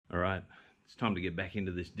Alright, it's time to get back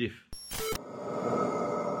into this diff.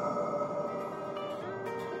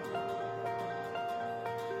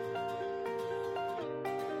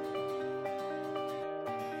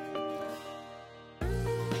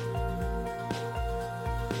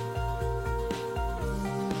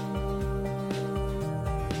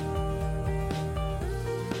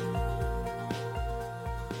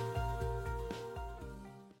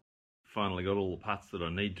 Finally got all the parts that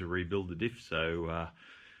I need to rebuild the diff, so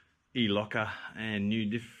e-locker and new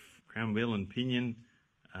diff crown wheel and pinion,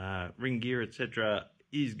 ring gear, etc.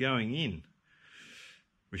 is going in.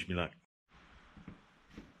 Wish me luck.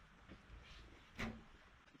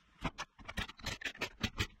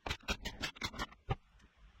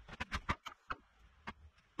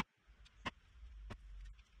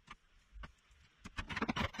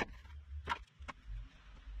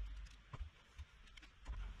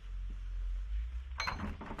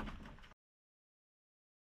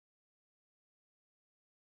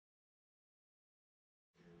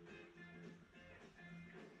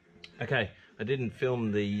 Okay, I didn't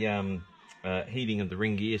film the heating of the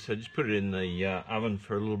ring gear, so I just put it in the oven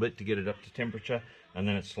for a little bit to get it up to temperature, and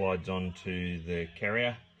then it slides onto the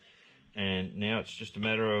carrier. And now it's just a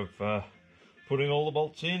matter of putting all the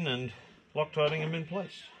bolts in and Loctiting them in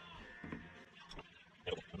place.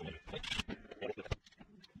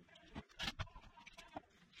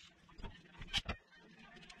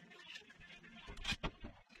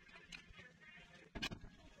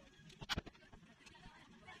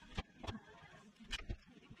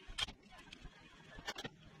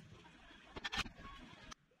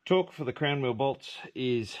 Torque for the crown wheel bolts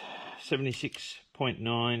is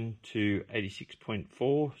 76.9 to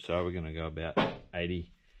 86.4, so we're going to go about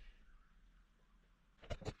 80.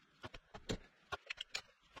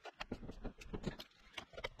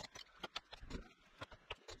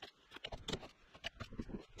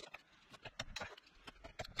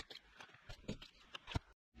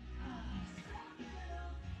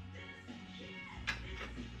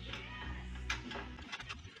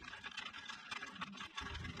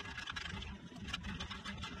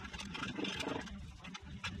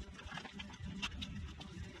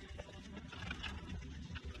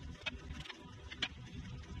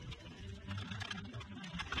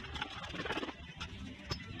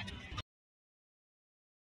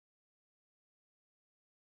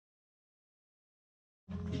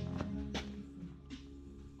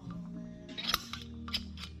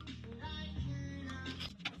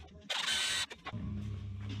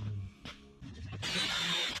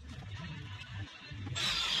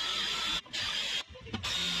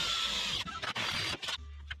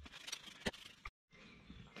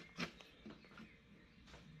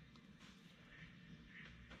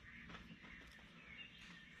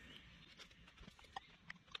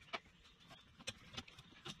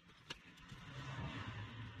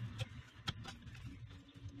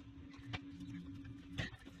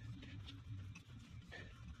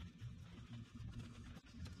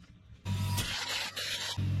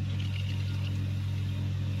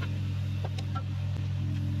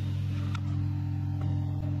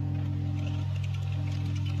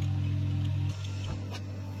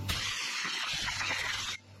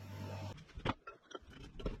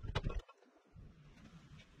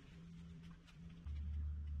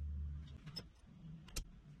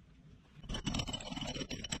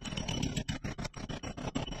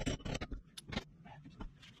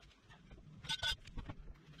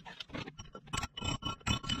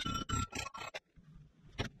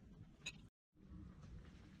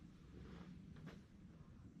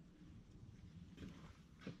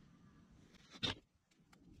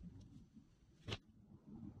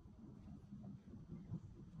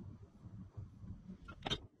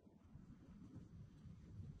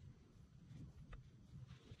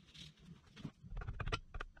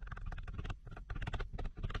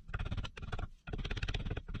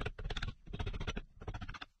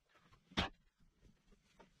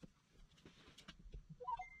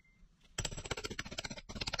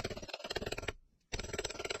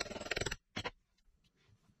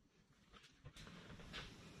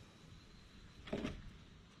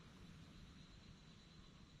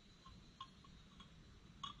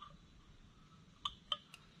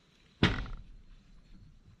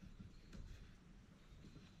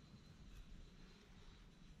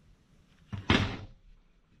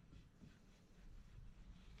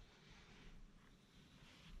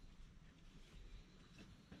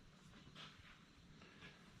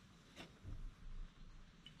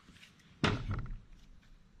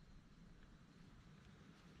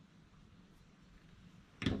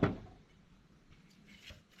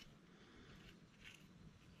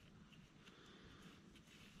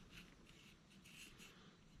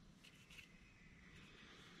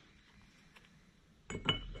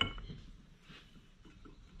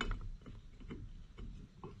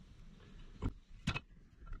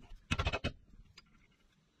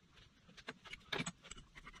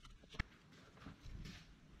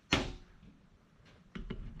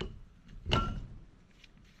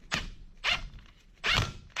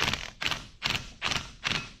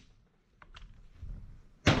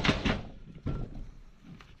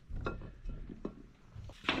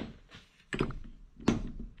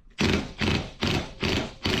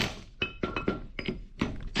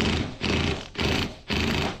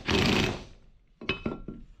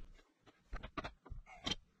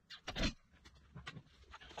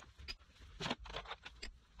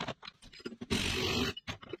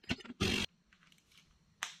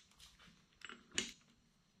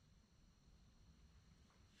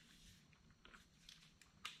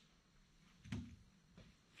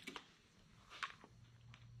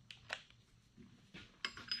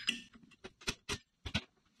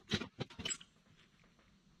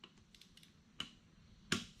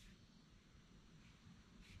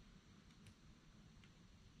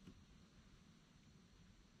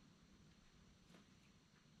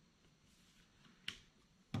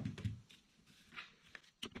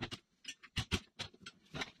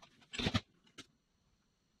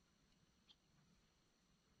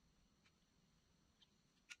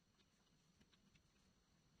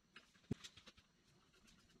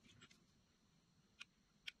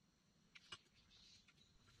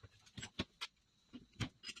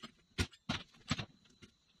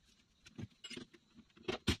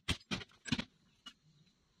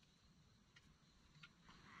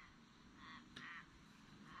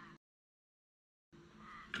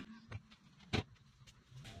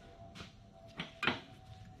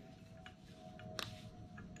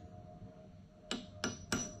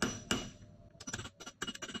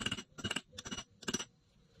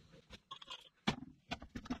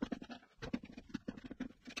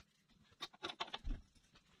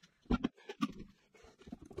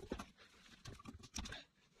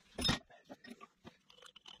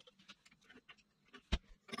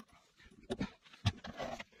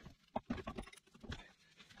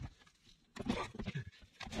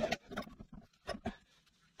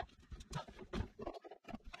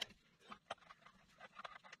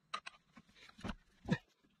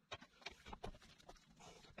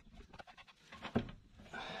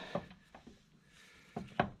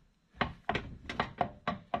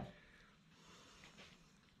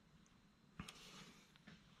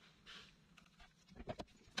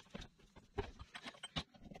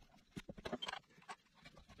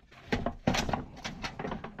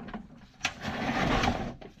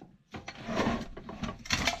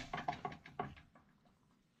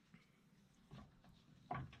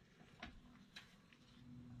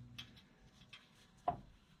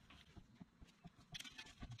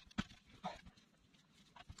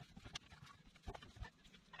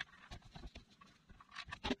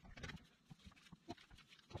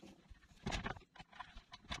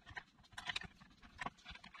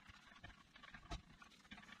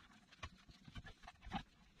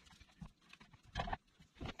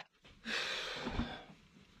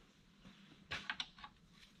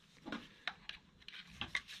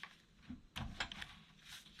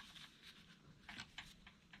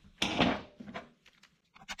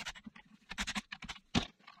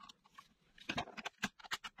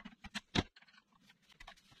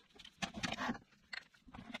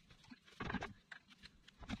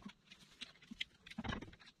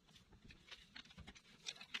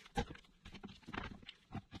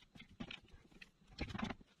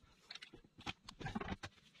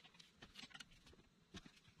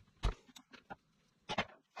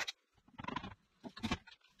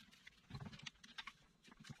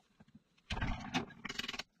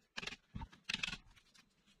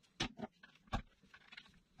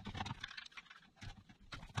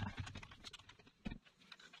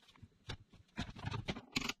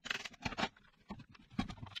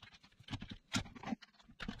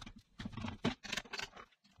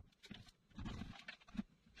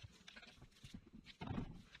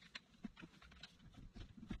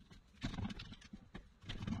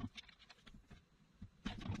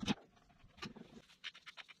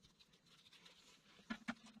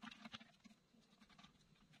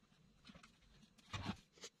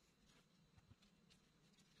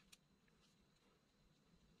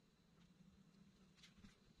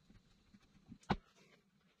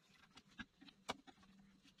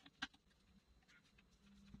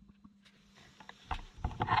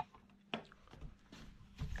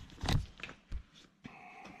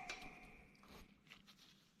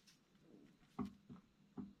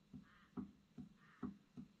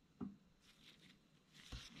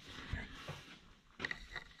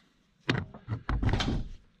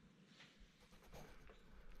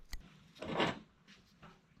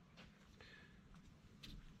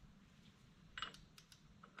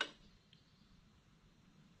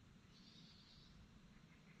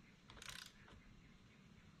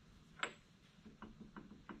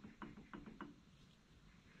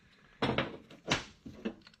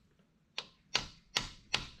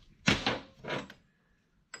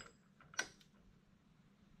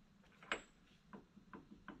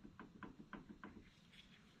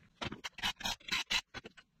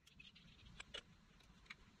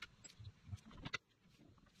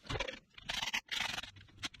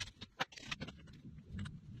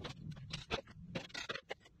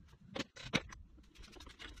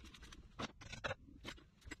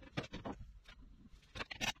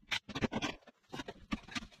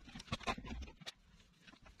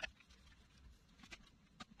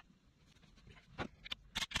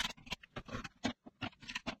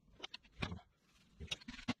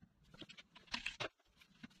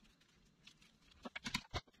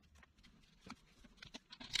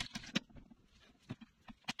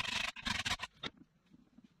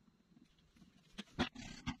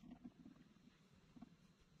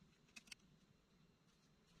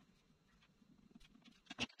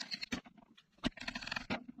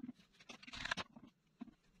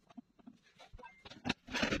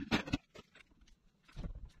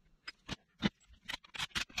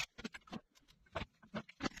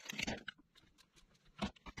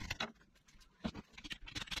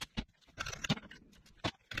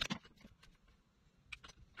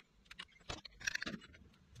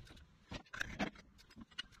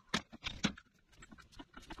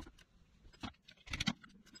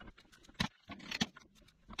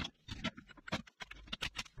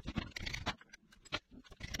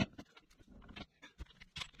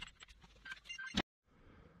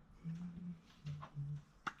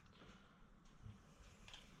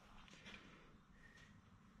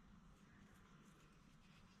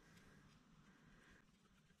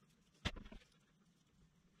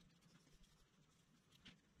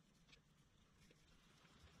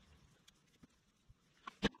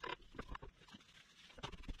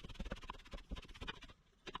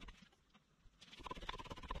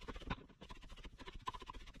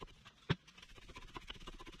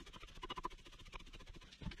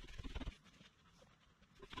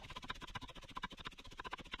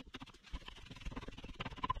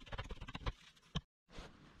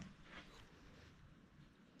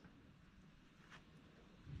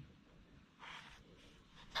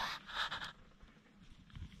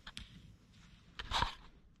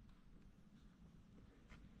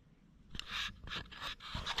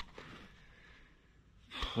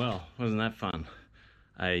 Well, wasn't that fun?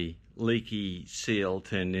 A leaky seal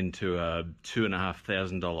turned into a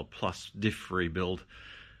 $2,500 plus diff rebuild.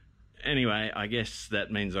 Anyway, I guess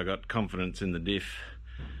that means I got confidence in the diff.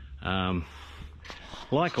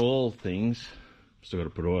 Like all things, still got to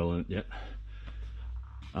put oil in it yet.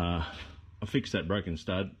 I fixed that broken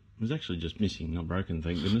stud. It was actually just missing, not broken,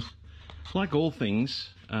 thank goodness. Like all things,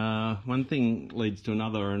 one thing leads to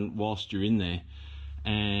another, and whilst you're in there,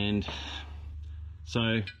 and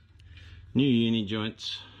so new uni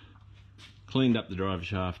joints, cleaned up the driver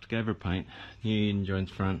shaft, gave her a paint, new uni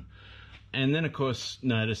joints front, and then of course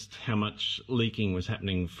noticed how much leaking was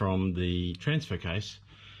happening from the transfer case.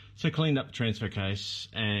 So cleaned up the transfer case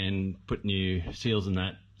and put new seals in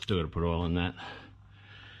that, still got to put oil in that.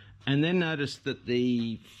 And then noticed that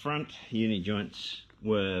the front uni joints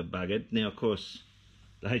were buggered. Now of course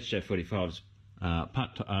the HJ45's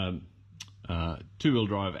two-wheel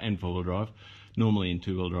drive and four-wheel drive, normally in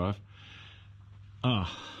two-wheel drive.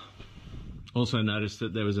 Also noticed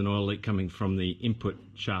that there was an oil leak coming from the input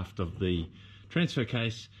shaft of the transfer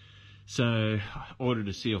case, so I ordered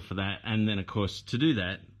a seal for that, and then of course to do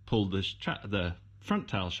that pulled the front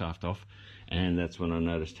tail shaft off, and that's when I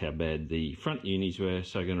noticed how bad the front unis were,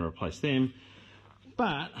 so I'm going to replace them.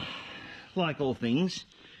 But like all things,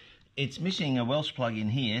 it's missing a Welsh plug in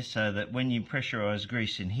here, so that when you pressurise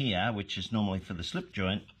grease in here, which is normally for the slip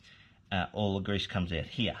joint, all the grease comes out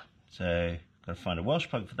here. So got to find a Welsh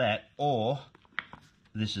plug for that, or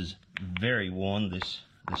this is very worn, this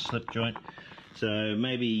slip joint. So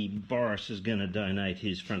maybe Boris is going to donate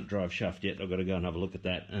his front drive shaft yet. I've got to go and have a look at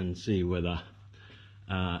that and see whether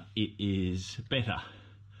it is better.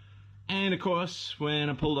 And of course, when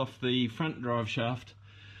I pulled off the front drive shaft,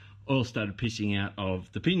 oil started pissing out of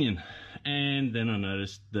the pinion, and then I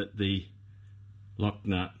noticed that the lock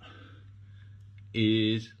nut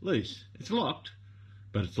is loose. It's locked,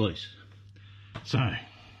 but it's loose. So,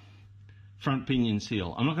 front pinion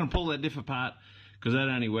seal. I'm not going to pull that diff apart because that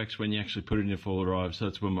only works when you actually put it in your four-wheel drive, so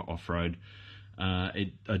that's when we're off-road. I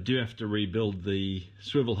do have to rebuild the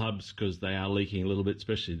swivel hubs because they are leaking a little bit,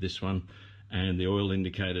 especially this one, and the oil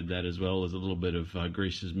indicated that as well. There's a little bit of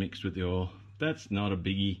greases mixed with the oil. That's not a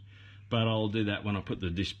biggie, but I'll do that when I put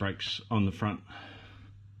the disc brakes on the front.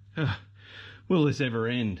 Will this ever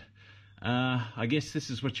end? I guess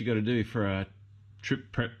this is what you got to do for a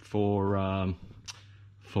trip prep for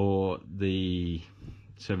the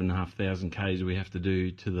 7,500 Ks we have to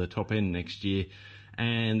do to the top end next year,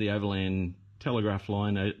 and the overland telegraph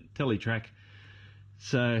line, teletrack.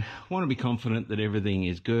 So want to be confident that everything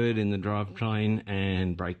is good in the drivetrain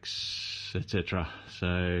and brakes, etc.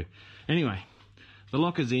 So anyway, the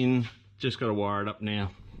lock is in, just got to wire it up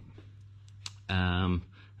now, and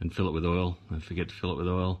fill it with oil. Don't forget to fill it with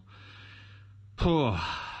oil.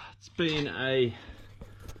 It's been a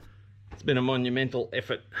monumental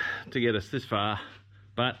effort to get us this far,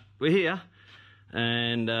 but we're here.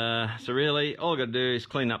 And so really all I've got to do is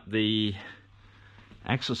clean up the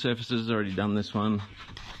axle surfaces. Already done this one,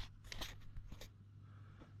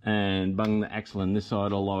 and bung the axle on this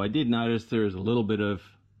side, although I did notice there is a little bit of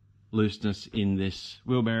looseness in this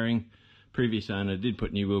wheel bearing. Previous owner did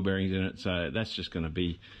put new wheel bearings in it, so that's just going to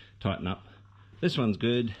be tighten up. This one's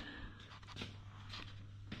good.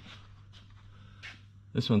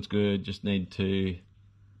 This one's good, just need to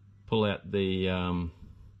pull out the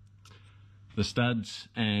studs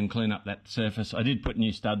and clean up that surface. I did put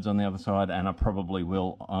new studs on the other side, and I probably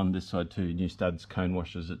will on this side too. New studs, cone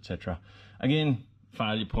washers, etc. Again,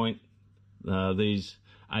 failure point. These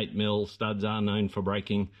 8mm studs are known for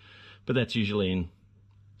breaking, but that's usually in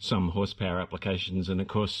some horsepower applications, and of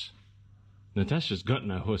course Natasha's got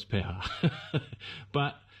no horsepower.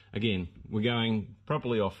 But again, we're going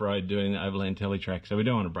properly off-road doing the overland teletrack, so we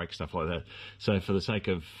don't want to break stuff like that. So for the sake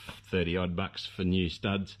of 30 odd bucks for new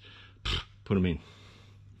studs, put them in.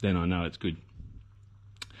 Then I know it's good.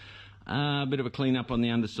 A bit of a clean up on the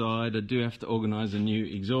underside. I do have to organise a new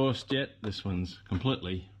exhaust yet. This one's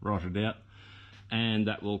completely rotted out, and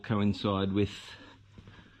that will coincide with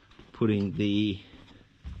putting the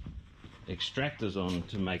extractors on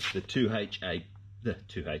to make the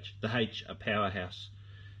H a powerhouse.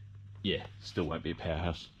 Yeah, still won't be a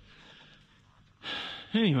powerhouse.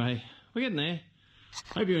 Anyway, we're getting there.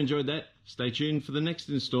 Hope you enjoyed that. Stay tuned for the next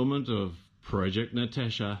instalment of Project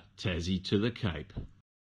Natasha, Tassie to the Cape.